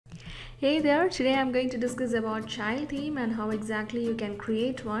Hey there, today I'm going to discuss about child theme and how exactly you can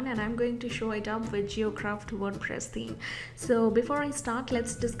create one, and I'm going to show it up with Geocraft WordPress theme. So before I start,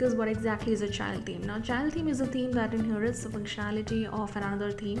 let's discuss what exactly is a child theme. Now, child theme is a theme that inherits the functionality of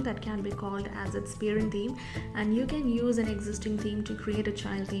another theme that can be called as its parent theme, and you can use an existing theme to create a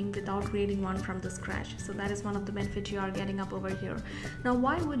child theme without creating one from the scratch. So that is one of the benefits you are getting up over here. Now,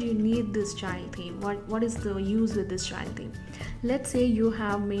 why would you need this child theme? What is the use with this child theme? Let's say you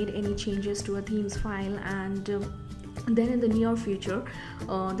have made any changes to a themes file, and then in the near future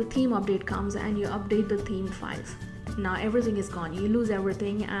the theme update comes and you update the theme files. Now everything is gone, you lose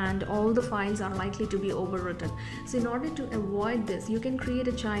everything, and all the files are likely to be overwritten. So in order to avoid this, you can create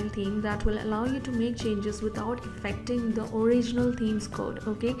a child theme that will allow you to make changes without affecting the original theme's code.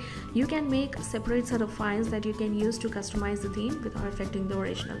 Okay, you can make a separate set of files that you can use to customize the theme without affecting the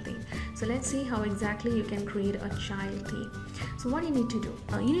original theme. So let's see how exactly you can create a child theme. So what you need to do,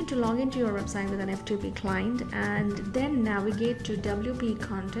 you need to log into your website with an FTP client and then navigate to WP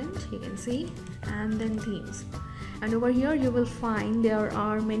content, you can see, and then themes. And over here you will find there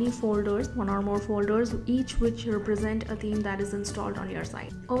are many folders, one or more folders, each which represent a theme that is installed on your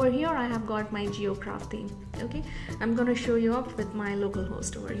site. Over here I have got my Geocraft theme. Okay, I'm going to show you up with my local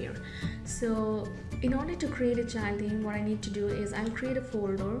host over here. So in order to create a child theme, what I need to do is I'll create a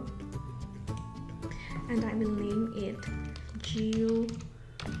folder and I will name it Geocraft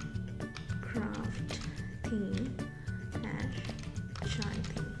theme # child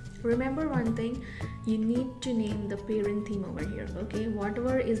theme. Remember one thing, you need to name the parent theme over here. Okay,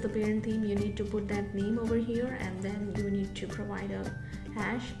 whatever is the parent theme, you need to put that name over here, and then you need to provide a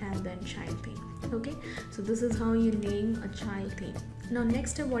hash and then child theme. Okay, so this is how you name a child theme. Now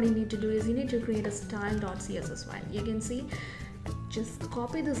next step, what you need to do is you need to create a style.css file. You can see, just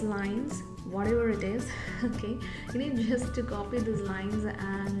copy these lines, whatever it is. Okay, you need just to copy these lines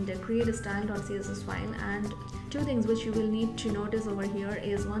and create a style.css file. And two things which you will need to notice over here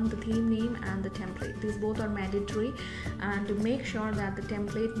is one, the theme name and the template. These both are mandatory, and to make sure that the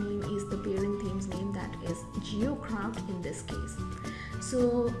template name is the parent theme's name, that is Geocraft in this case.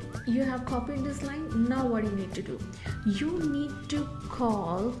 So you have copied this line. Now what you need to do, you need to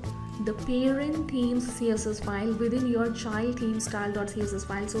call the parent themes CSS file within your child theme style.css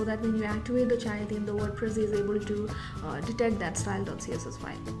file, so that when you activate the child theme, the WordPress is able to detect that style.css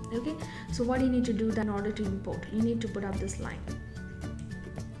file. Okay, so what you need to do then, in order to import, you need to put up this line,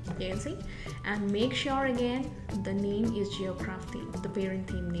 you can see, and make sure again the name is Geocraft theme, the parent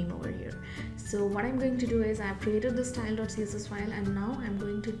theme name over here. So what I'm going to do is I've created the style.css file, and now I'm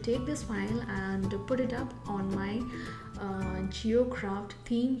going to take this file and put it up on my Geocraft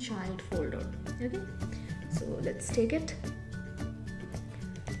theme child folder. Okay, so let's take it,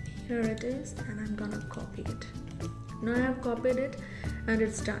 here it is, and I'm gonna copy it. Now I have copied it and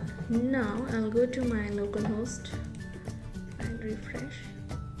it's done. Now I'll go to my localhost, I'll refresh,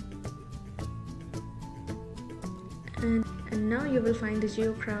 and now you will find the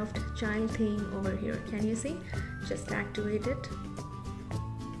Geocraft child theme over here. Can you see? Just activate it,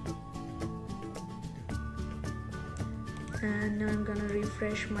 and now I'm gonna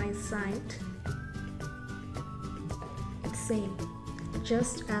refresh my site. It's same,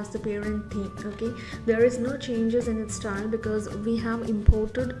 just as the parent theme. Okay, there is no changes in its style because we have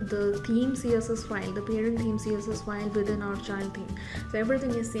imported the theme CSS file, the parent theme CSS file, within our child theme. So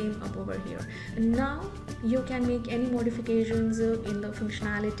everything is same up over here. And now you can make any modifications in the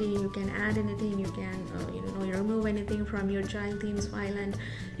functionality. You can add anything, you can remove anything from your child themes file, and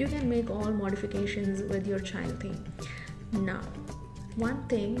you can make all modifications with your child theme. Now one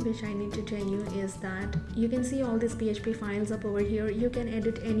thing which I need to tell you is that you can see all these PHP files up over here. You can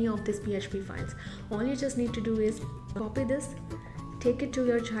edit any of these PHP files. All you just need to do is copy this, take it to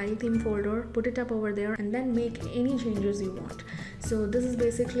your child theme folder, put it up over there, and then make any changes you want. So this is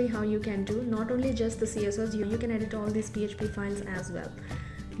basically how you can do not only just the CSS, you can edit all these PHP files as well.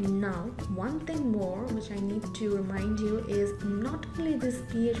 Now one thing more which I need to remind you is not only these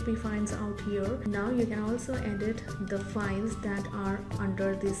PHP files out here, now you can also edit the files that are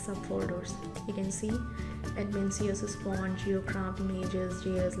under these subfolders. You can see admin, CSS font, Geocraft, images,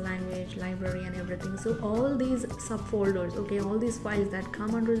 JS, language, library, and everything. So all these subfolders, okay, all these files that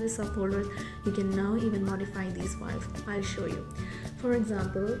come under these subfolders, you can now even modify these files. I'll show you. For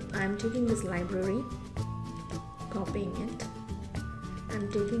example, I'm taking this library, copying it, I'm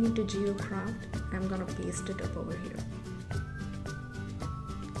taking it to Geocraft, I'm gonna paste it up over here.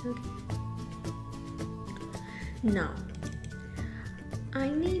 Okay. Now I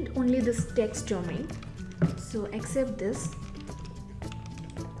need only this text domain, so accept this.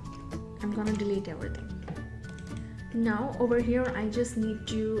 I'm gonna delete everything. Now over here I just need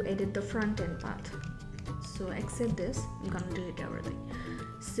to edit the front end path. So accept this, I'm gonna delete everything.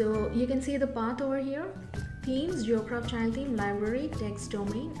 So you can see the path over here: themes, Geocraft child theme, library, text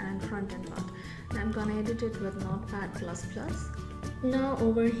domain, and front end path. And I'm gonna edit it with Notepad++. Now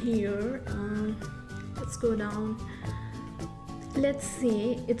over here, let's go down. Let's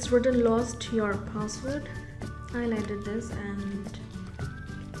say it's written lost your password. I'll edit this and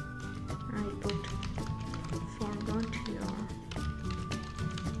I put forgot your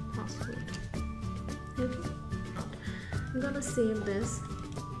password. Okay. I'm gonna save this,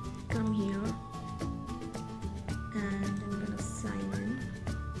 come here, and I'm gonna sign in.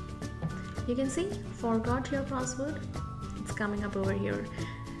 You can see forgot your password, it's coming up over here.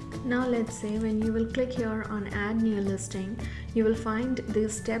 Now let's say when you will click here on add new listing, you will find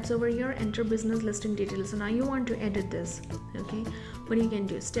these steps over here: enter business listing details. So now you want to edit this. Okay, what you can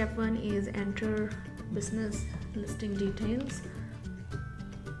do, step 1 is enter business listing details,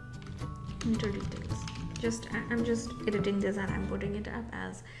 enter details. I'm just editing this and I'm putting it up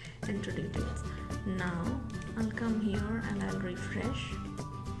as enter details. Now I'll come here and I'll refresh.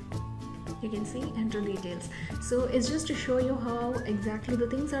 You can see enter details. So it's just to show you how exactly the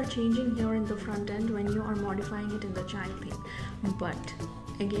things are changing here in the front end when you are modifying it in the child theme. But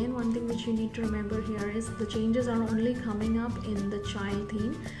again, one thing which you need to remember here is the changes are only coming up in the child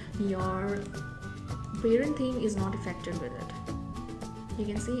theme. Your parent theme is not affected with it. You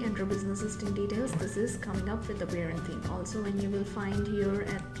can see enter business listing details, this is coming up with the parent theme. Also when you will find here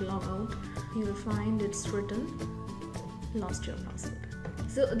at logout, you will find it's written lost your password.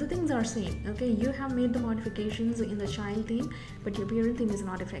 So the things are same. Okay, you have made the modifications in the child theme, but your parent theme is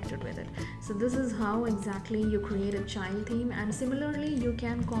not affected with it. So this is how exactly you create a child theme. And similarly you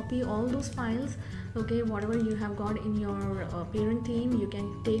can copy all those files, okay, whatever you have got in your parent theme. You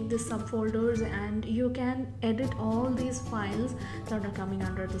can take the subfolders and you can edit all these files that are coming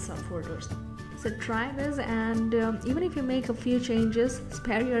under the subfolders. So try this, and even if you make a few changes,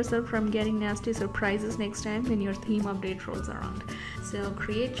 spare yourself from getting nasty surprises next time when your theme update rolls around. So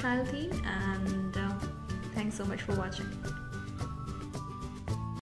create child theme, and thanks so much for watching.